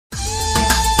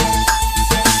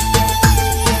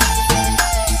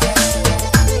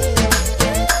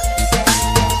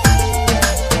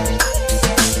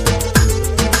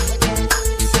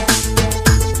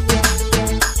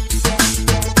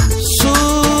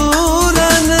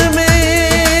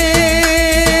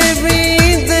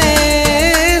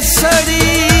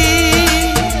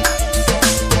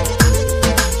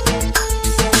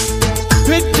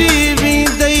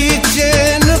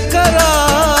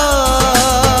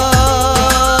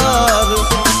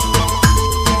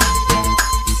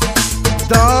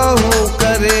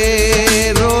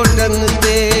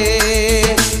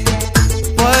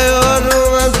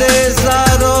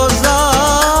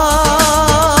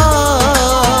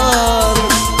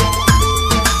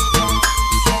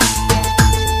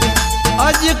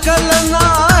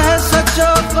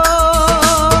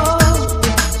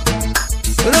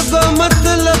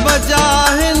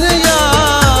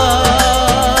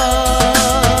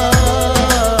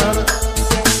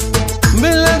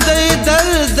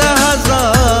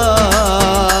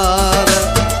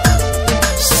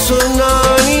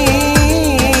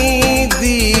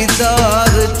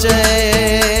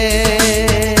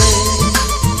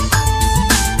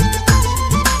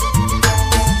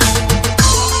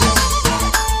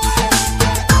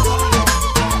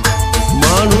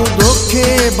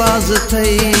बाज़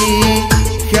थई,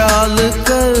 ख्याल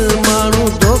कर मानू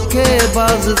दोखे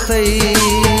बाज़ थई,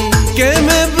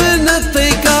 कंहिंमें बि न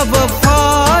थई का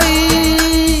वफ़ाई।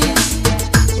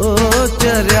 ओ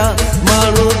चरिया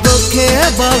मानू दोखे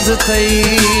बाज़ थई,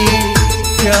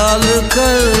 ख्याल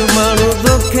कर मानू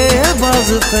दोखे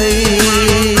बाज़ थई।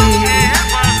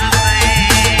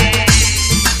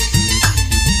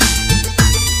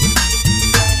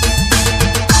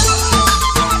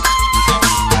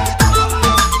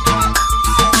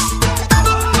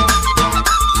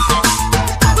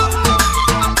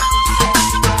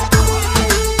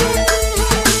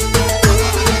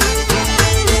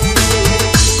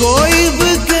 कोई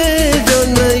भी के जो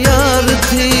न यार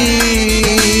थी,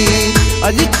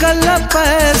 अजकल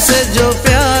पैसे जो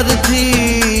प्यार थी।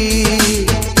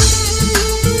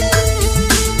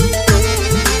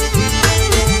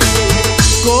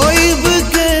 कोई भी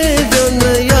के जो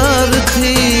न यार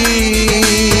थी,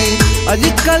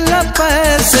 अजकल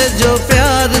पैसे जो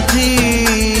प्यार थी।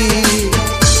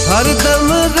 हरदम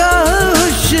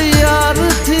होशियार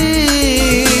थी,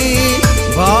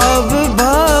 भाव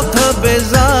भाख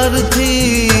बेजार थी।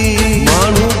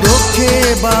 मानू दोखे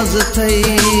बाज़ थई,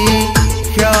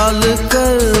 ख्याल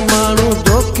कर मानू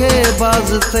दोखे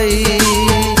बाज़ थई,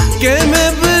 कंहिंमें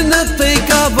बि न थई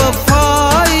का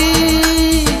वफ़ाई।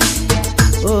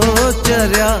 ओ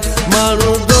चरिया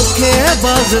मानू दोखे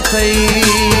बाज़ थई,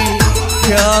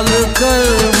 ख्याल कर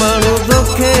मानू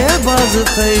दोखे बाज़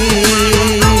थई।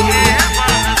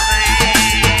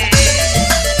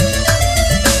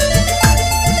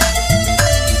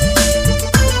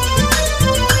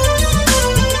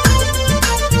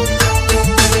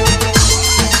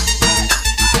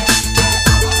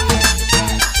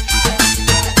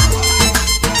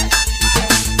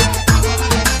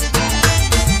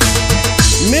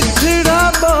 मिठड़ा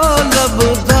बोल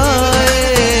बुधाए,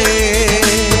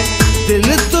 दिल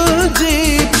तुझी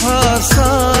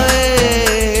फासाए।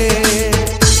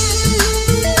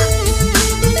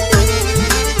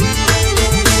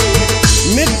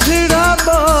 मिठड़ा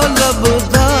बोल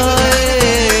बुधाए,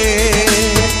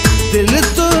 दिल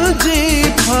तुझी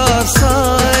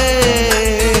फासाए।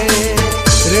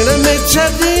 ऋण में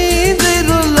छदींद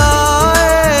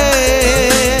रुलाए,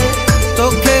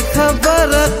 तोखे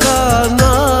ख़बर काना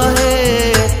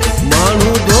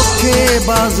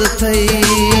बाज़ थई,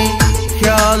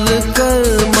 ख्याल कर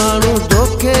मानू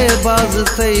दोखे बाज़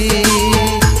थई,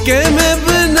 कंहिंमें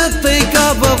बि न थई का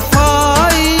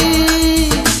वफ़ाई।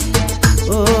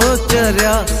 ओ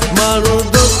चरिया मानू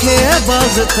दोखे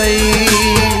बाज़ थई,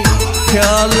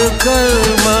 ख्याल कर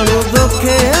मानू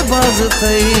दोखे बाज़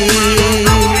थई।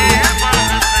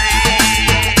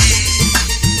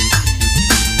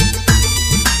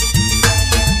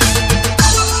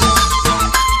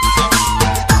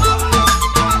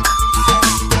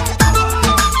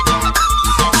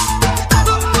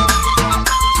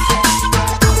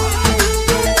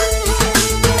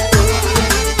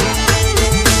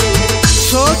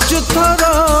 सोच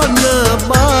थोड़ा न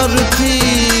बार थी,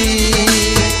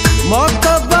 मौत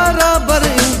बराबर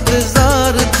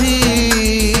इंतजार थी।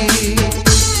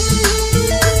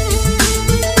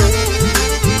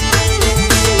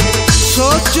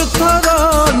 सोच थोड़ा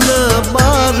न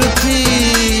बार थी,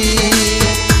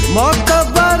 मौत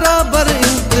बराबर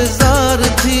इंतजार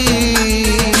थी।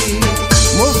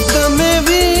 मुफ्त में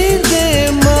भी दे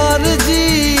मार जी,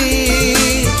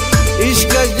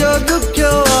 इश्क जो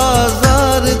दुख्यो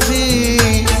आज़ार थी।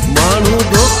 मानू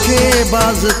दोखे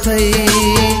बाज़ थई,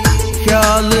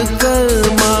 ख्याल कर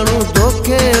मानू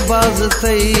दोखे बाज़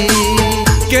थई,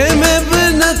 कंहिंमें बि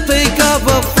न थई का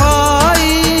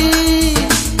वफ़ाई।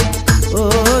 ओ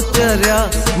चरिया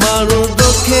मानू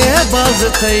दोखे बाज़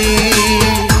थई,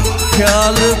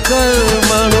 ख्याल कर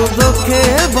मानू दोखे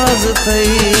बाज़ थई।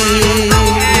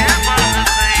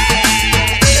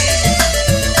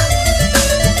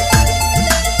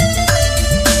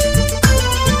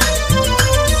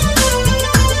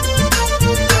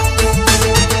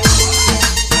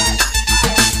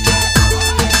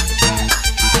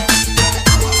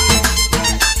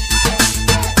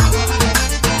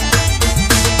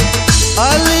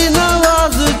 अली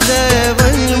नवाज़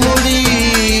चवण मुड़ी,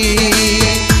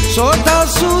 सोधा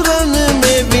सुरन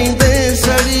में विंदे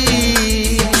सड़ी।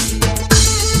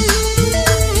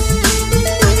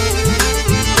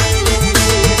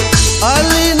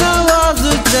 अली नवाज़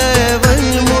चवण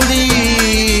मुड़ी,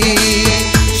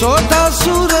 सोधा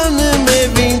सुरन में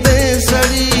विंदे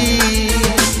सड़ी।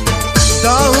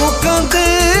 दाहू कंदे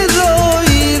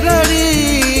रोई रड़ी,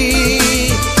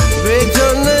 वेझो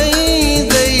नहीं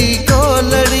दई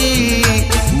कोलड़ी।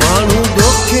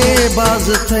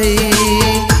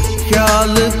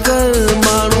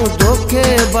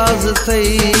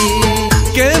 थई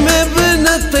कंहिंमें बि न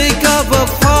अथई का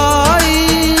वफ़ाई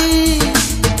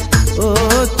ओ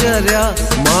चरिया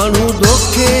माण्हू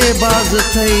धोखेबाज़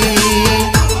अथई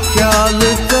ख़्याल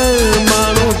कर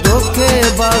माण्हू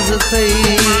धोखेबाज़ अथई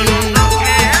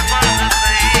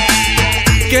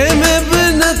कंहिंमें बि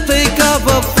न अथई का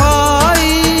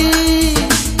वफ़ाई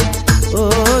ओ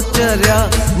चरिया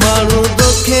माण्हू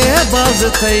धोखेबाज़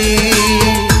अथई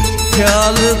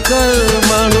ख़्याल कर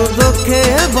माण्हू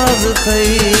धोखेबाज़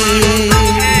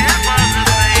अथई